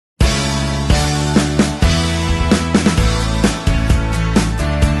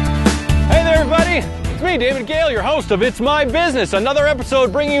me, David Gale, your host of It's My Business. Another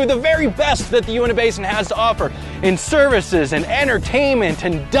episode bringing you the very best that the Uinta Basin has to offer in services and entertainment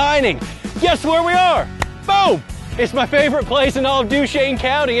and dining. Guess where we are? Boom! It's my favorite place in all of Duchesne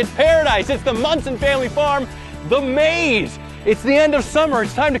County. It's paradise. It's the Munson family farm, the Maze. It's the end of summer.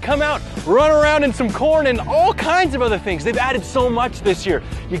 It's time to come out, run around in some corn and all kinds of other things. They've added so much this year.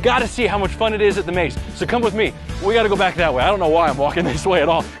 You gotta see how much fun it is at the Maze. So come with me. We gotta go back that way. I don't know why I'm walking this way at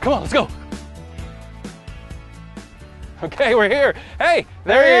all. Come on, let's go. Okay, we're here. Hey,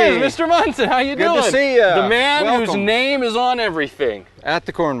 there he is, Mr. Munson. How you doing? Good to see you. The man Welcome. whose name is on everything. At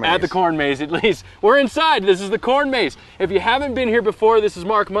the corn maze. At the corn maze, at least. We're inside. This is the corn maze. If you haven't been here before, this is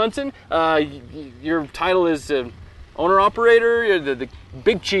Mark Munson. Your title is owner-operator, the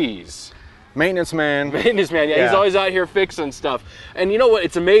big cheese. Maintenance man. Maintenance man, yeah, he's always out here fixing stuff. And you know what,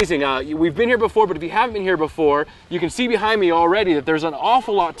 it's amazing. We've been here before, but if you haven't been here before, you can see behind me already that there's an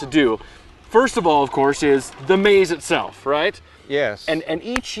awful lot to do. First of all, of course, is the maze itself, right? Yes. And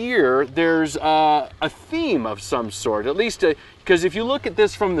each year there's a theme of some sort, at least because if you look at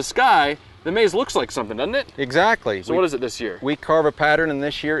this from the sky, the maze looks like something, doesn't it? Exactly. So what is it this year? We carve a pattern, and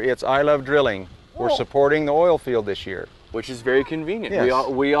this year it's I Love Drilling. We're supporting the oil field this year. Which is very convenient. Yes.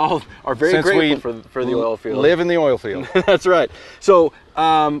 We all are very grateful for the oil field. Live in the oil field. That's right. So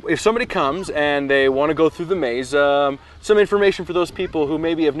if somebody comes and they want to go through the maze, some information for those people who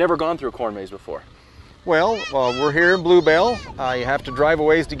maybe have never gone through a corn maze before. Well, we're here in Bluebell. You have to drive a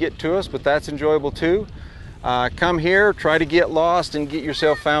ways to get to us, but that's enjoyable too. Come here, try to get lost and get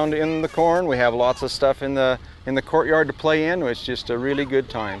yourself found in the corn. We have lots of stuff in the courtyard to play in. It's just a really good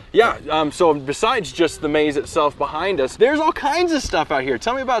time. Yeah, so besides just the maze itself behind us, there's all kinds of stuff out here.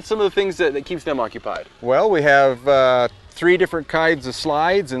 Tell me about some of the things that keeps them occupied. Well, we have 3 different kinds of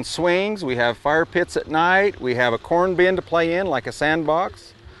slides and swings. We have fire pits at night. We have a corn bin to play in, like a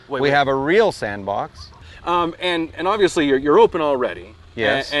sandbox. We have a real sandbox. And obviously you're open already.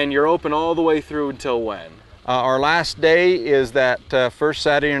 Yes. And you're open all the way through until when? Our last day is that first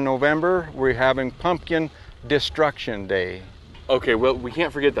Saturday in November. We're having Pumpkin Destruction Day. Okay, well, we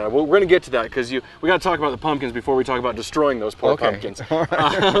can't forget that. We're going to get to that because we got to talk about the pumpkins before we talk about destroying those poor pumpkins. All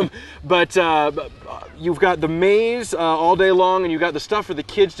right. But you've got the maze all day long, and you've got the stuff for the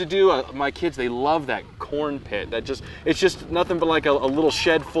kids to do. My kids, they love that corn pit. It's just nothing but like a little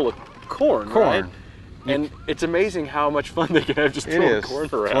shed full of corn. Right? And it's amazing how much fun they can have just throwing corn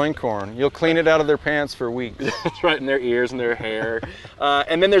around. Throwing corn. You'll clean it out of their pants for weeks. That's right, in their ears and their hair.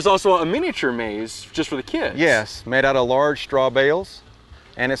 And then there's also a miniature maze just for the kids. Yes, made out of large straw bales,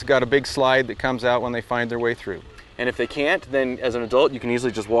 and it's got a big slide that comes out when they find their way through. And if they can't, then as an adult, you can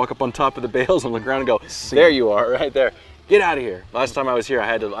easily just walk up on top of the bales on the ground and go, there you are, right there. Get out of here. Last time I was here,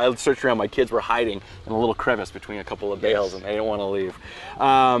 I searched around. My kids were hiding in a little crevice between a couple of bales, and they didn't want to leave.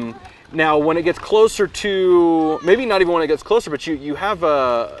 Now, when it gets closer to, maybe not even when it gets closer, but you have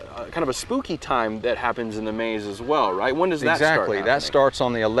a kind of a spooky time that happens in the maze as well, right? When does that start happening? Exactly. That starts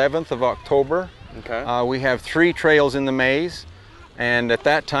on the 11th of October. Okay. We have 3 trails in the maze, and at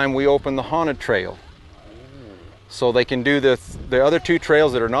that time we open the haunted trail. So they can do the other 2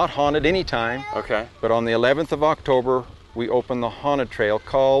 trails that are not haunted anytime. Okay. But on the 11th of October, we open the haunted trail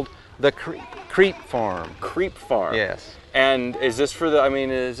called the Creep Farm. Creep Farm. Yes. And is this for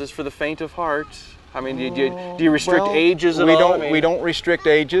the faint of heart? I mean, do you restrict ages at all? We don't restrict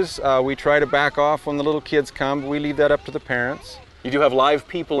ages. We try to back off when the little kids come. We leave that up to the parents. You do have live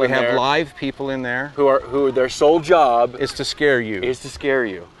people in there. We have live people in there. Who their sole job is to scare you. Is to scare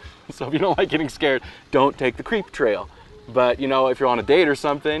you. So if you don't like getting scared, don't take the creep trail. But you know, if you're on a date or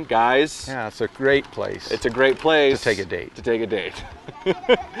something, guys. Yeah, it's a great place. It's a great place to take a date. To take a date.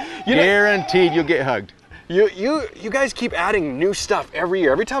 Guaranteed you'll get hugged. You guys keep adding new stuff every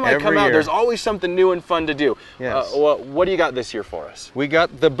year. Every time I come out, there's always something new and fun to do. Yes. What do you got this year for us? We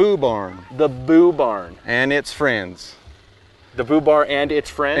got the Boo Barn. The Boo Barn. And its friends. The Boo Barn and its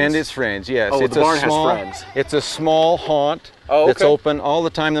friends? And its friends, yes. Oh, the barn has friends. It's a small haunt that's open all the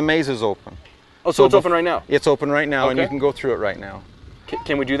time. The maze is open. Oh, so it's open right now? It's open right now, and you can go through it right now.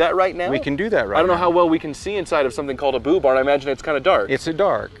 Can we do that right now? We can do that right now. I don't know how well we can see inside of something called a Boo Barn. I imagine it's kind of dark. It's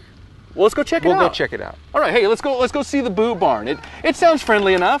dark. Well, let's go check it out. We'll go check it out. All right, hey, let's go see the Boo Barn. It sounds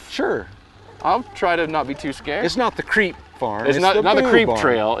friendly enough. Sure. I'll try to not be too scared. It's not the Creep Farm. It's not the Creep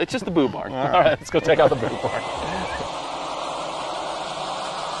Trail. It's just the Boo Barn. All right, let's go check out the Boo Barn.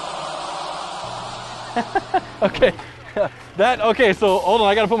 Okay, so hold on,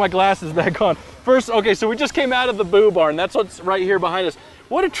 I gotta put my glasses back on. First, okay, so we just came out of the Boo Barn. That's what's right here behind us.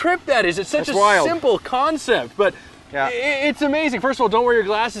 What a trip that is. It's such a simple concept, but it's amazing. First of all, don't wear your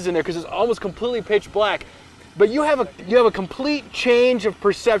glasses in there because it's almost completely pitch black. but you have a complete change of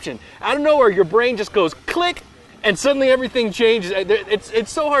perception. Out of nowhere, your brain just goes click, and suddenly everything changes.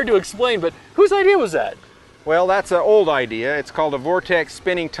 It's so hard to explain, but whose idea was that? Well, that's an old idea. It's called a vortex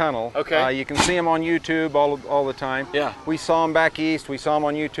spinning tunnel. Okay. You can see them on YouTube all the time. Yeah. We saw them back east. We saw them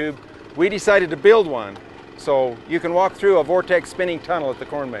on YouTube. We decided to build one. So you can walk through a vortex spinning tunnel at the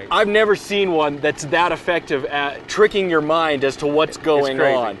corn maze. I've never seen one that's that effective at tricking your mind as to what's going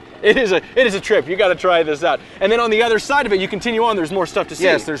on. It is a trip. You got to try this out. And then on the other side of it, you continue on. There's more stuff to see.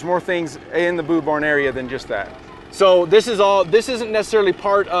 Yes, there's more things in the Boo Barn area than just that. So this isn't necessarily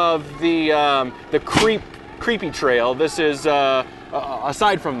part of the creepy trail. This is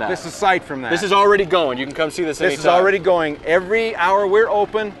aside from that. This is aside from that. This is already going. You can come see this anytime. This is already going. Every hour we're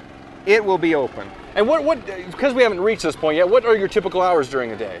open, it will be open. And what because we haven't reached this point yet, what are your typical hours during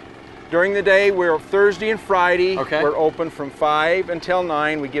the day? During the day, we're Thursday and Friday. Okay. We're open from 5 until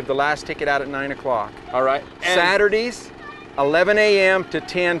 9. We give the last ticket out at 9 o'clock. All right. And Saturdays, 11 a.m. to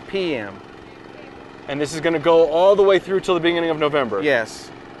 10 p.m. And this is going to go all the way through till the beginning of November. Yes.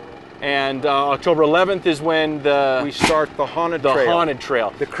 And October 11th is when we start the haunted trail. The haunted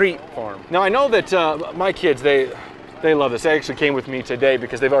trail. The Creep Farm. Now I know that my kids, they love this. They actually came with me today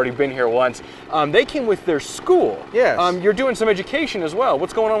because they've already been here once. They came with their school. Yes. You're doing some education as well.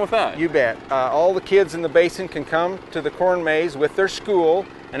 What's going on with that? You bet. All the kids in the basin can come to the corn maze with their school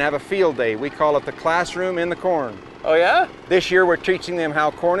and have a field day. We call it the classroom in the corn. Oh yeah? This year we're teaching them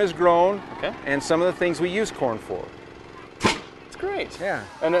how corn is grown. Okay. And some of the things we use corn for. It's great. Yeah.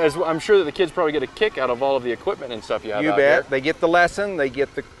 And I'm sure that the kids probably get a kick out of all of the equipment and stuff you have You out bet. here. They get the lesson, they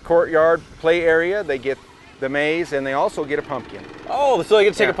get the courtyard play area, they get the maze, and they also get a pumpkin. Oh, so they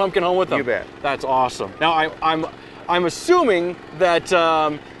get to take a pumpkin home with them? You bet. That's awesome. Now, I'm assuming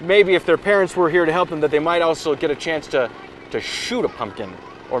that maybe if their parents were here to help them, that they might also get a chance to shoot a pumpkin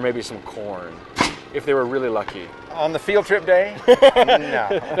or maybe some corn, if they were really lucky. On the field trip day? No.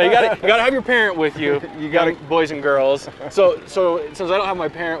 Now you gotta have your parent with you. You got boys and girls. So since I don't have my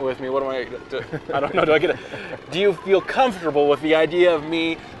parent with me, what am I don't know. Do you feel comfortable with the idea of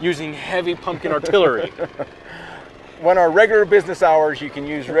me using heavy pumpkin artillery? When our regular business hours, you can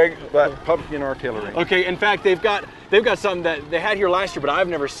use pumpkin artillery. Okay. In fact, they've got something that they had here last year, but I've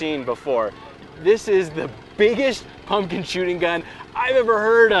never seen before. This is the biggest pumpkin shooting gun I've ever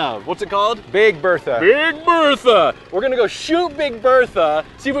heard of. What's it called? Big Bertha. Big Bertha. We're gonna go shoot Big Bertha,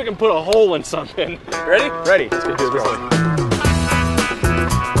 see if we can put a hole in something. Ready? Ready. Let's get this thing.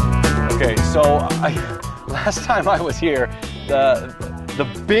 Okay, so last time I was here,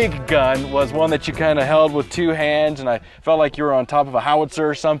 the big gun was one that you kind of held with two hands, and I felt like you were on top of a howitzer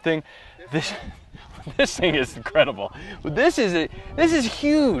or something. This thing is incredible. This is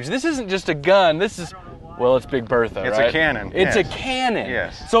huge. This isn't just a gun. This is, well, it's Big Bertha, It's right? a cannon. It's yes. a cannon.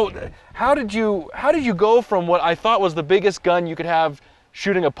 Yes. So how did you go from what I thought was the biggest gun you could have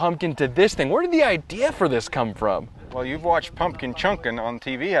shooting a pumpkin to this thing? Where did the idea for this come from? Well, you've watched pumpkin chunkin' on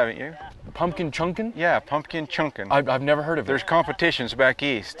TV, haven't you? Pumpkin chunkin'? Yeah, pumpkin chunkin'. I've never heard of it. There's competitions back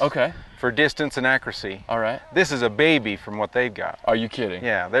east. Okay. For distance and accuracy. All right. This is a baby from what they've got. Are you kidding?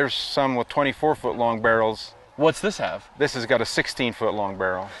 Yeah, there's some with 24-foot long barrels. What's this have? This has got a 16-foot long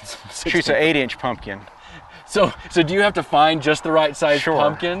barrel. Shoots an 8-inch pumpkin. So do you have to find just the right size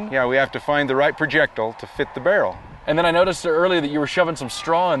pumpkin? Yeah, we have to find the right projectile to fit the barrel. And then I noticed earlier that you were shoving some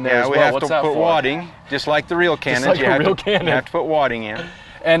straw in there as well. Yeah, we have What's to that put for? wadding, just like the real cannon. Just like a real cannon. You have to put wadding in.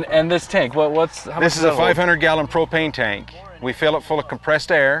 And this tank, how much This is a 500-gallon propane tank. We fill it full of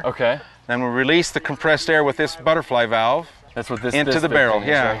compressed air. Okay. Then we release the compressed air with this butterfly valve. That's what this into this the barrel. thing is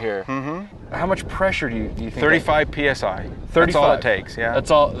Yeah. right here. Mm-hmm. How much pressure do you think? 35 psi. 35. That's all it takes. Yeah.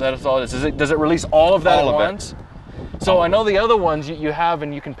 That's all it is. Does it release all of that all at of once? So I know the other ones you have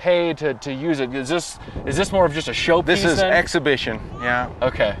and you can pay to use it. Is this more of just a showpiece? This is then? exhibition. Yeah.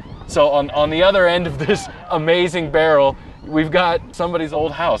 Okay. So on the other end of this amazing barrel, we've got somebody's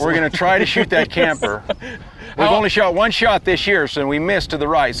old house. We're going to try to shoot that camper. We've only shot one shot this year, so we missed to the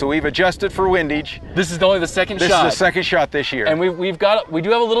right. So we've adjusted for windage. This is only the second shot. This is the second shot this year. And we do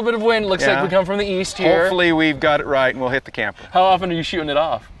have a little bit of wind. Looks like we come from the east here. Hopefully we've got it right and we'll hit the camper. How often are you shooting it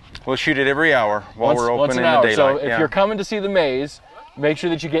off? We'll shoot it every hour while we're open in the daylight. So if you're coming to see the maze, make sure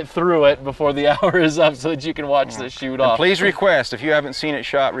that you get through it before the hour is up so that you can watch this shoot off. Please request. If you haven't seen it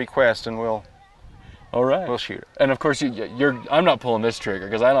shot, request and we'll shoot it. And of course, I'm not pulling this trigger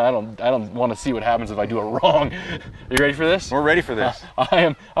because I don't want to see what happens if I do it wrong. Are you ready for this? We're ready for this.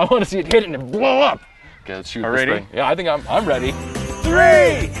 I want to see it hit and blow up. Okay, let's shoot this thing. Yeah, I think I'm ready.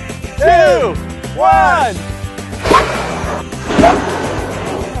 3, 2, 1.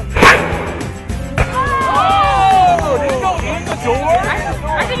 Oh! Did it go in the door?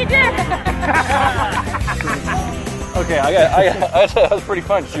 I think it did. Okay, that was pretty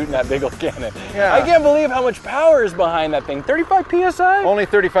fun shooting that big old cannon. Yeah. I can't believe how much power is behind that thing. 35 PSI? Only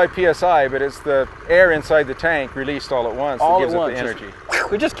 35 PSI, but it's the air inside the tank released all at once that gives it the energy.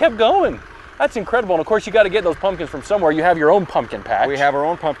 We just kept going. That's incredible. And of course, you got to get those pumpkins from somewhere. You have your own pumpkin patch. We have our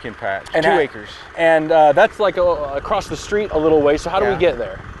own pumpkin patch, and 2 acres. And that's like across the street a little way. So how do we get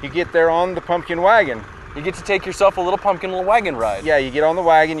there? You get there on the pumpkin wagon. You get to take yourself a little pumpkin wagon ride. Yeah, you get on the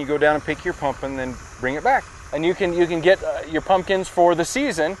wagon, you go down and pick your pumpkin, then bring it back. And you can get your pumpkins for the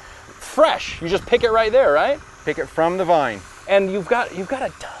season fresh. You just pick it right there, right? Pick it from the vine. And you've got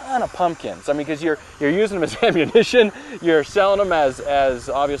a ton of pumpkins. I mean, because you're using them as ammunition, you're selling them as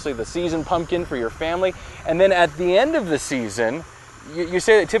obviously the season pumpkin for your family, and then at the end of the season, you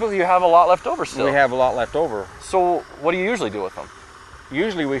say that typically you have a lot left over still. We have a lot left over. So what do you usually do with them?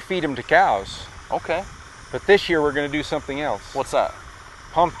 Usually we feed them to cows. Okay. But this year we're going to do something else. What's that?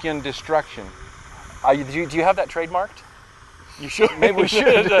 Pumpkin destruction. Do you have that trademarked? You should. Maybe we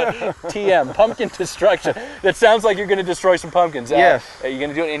should. TM, pumpkin destruction. That sounds like you're going to destroy some pumpkins. Yes. Are you going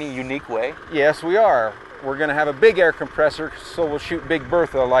to do it in any unique way? Yes, we are. We're going to have a big air compressor, so we'll shoot Big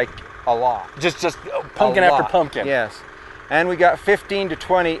Bertha like a lot. Just pumpkin after pumpkin. Yes. And we got 15 to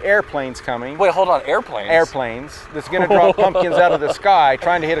 20 airplanes coming. Wait, hold on, airplanes? Airplanes. That's going to drop pumpkins out of the sky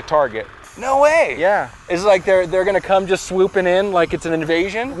trying to hit a target. No way. Yeah. Is it like they're going to come just swooping in like it's an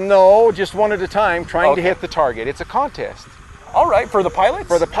invasion? No, just one at a time trying to hit the target. It's a contest. All right, for the pilots?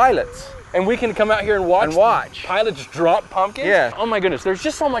 For the pilots. And we can come out here and watch pilots drop pumpkins? Yeah. Oh my goodness, there's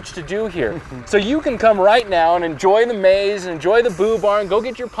just so much to do here. So you can come right now and enjoy the maze, and enjoy the Boo Barn, go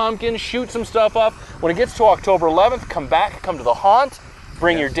get your pumpkins, shoot some stuff up. When it gets to October 11th, come back, come to the haunt,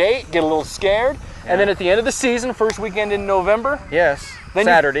 bring your date, get a little scared, and then at the end of the season, first weekend in November, then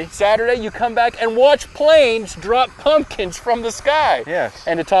Saturday, you come back and watch planes drop pumpkins from the sky. Yes.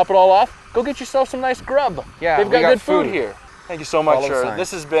 And to top it all off, go get yourself some nice grub. Yeah, they've got good food here. Thank you so much, sir.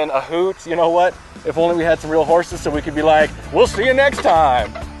 This has been a hoot. You know what? If only we had some real horses so we could be like, we'll see you next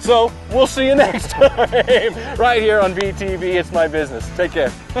time. So we'll see you next time right here on VTV. It's my business. Take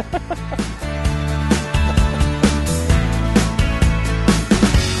care.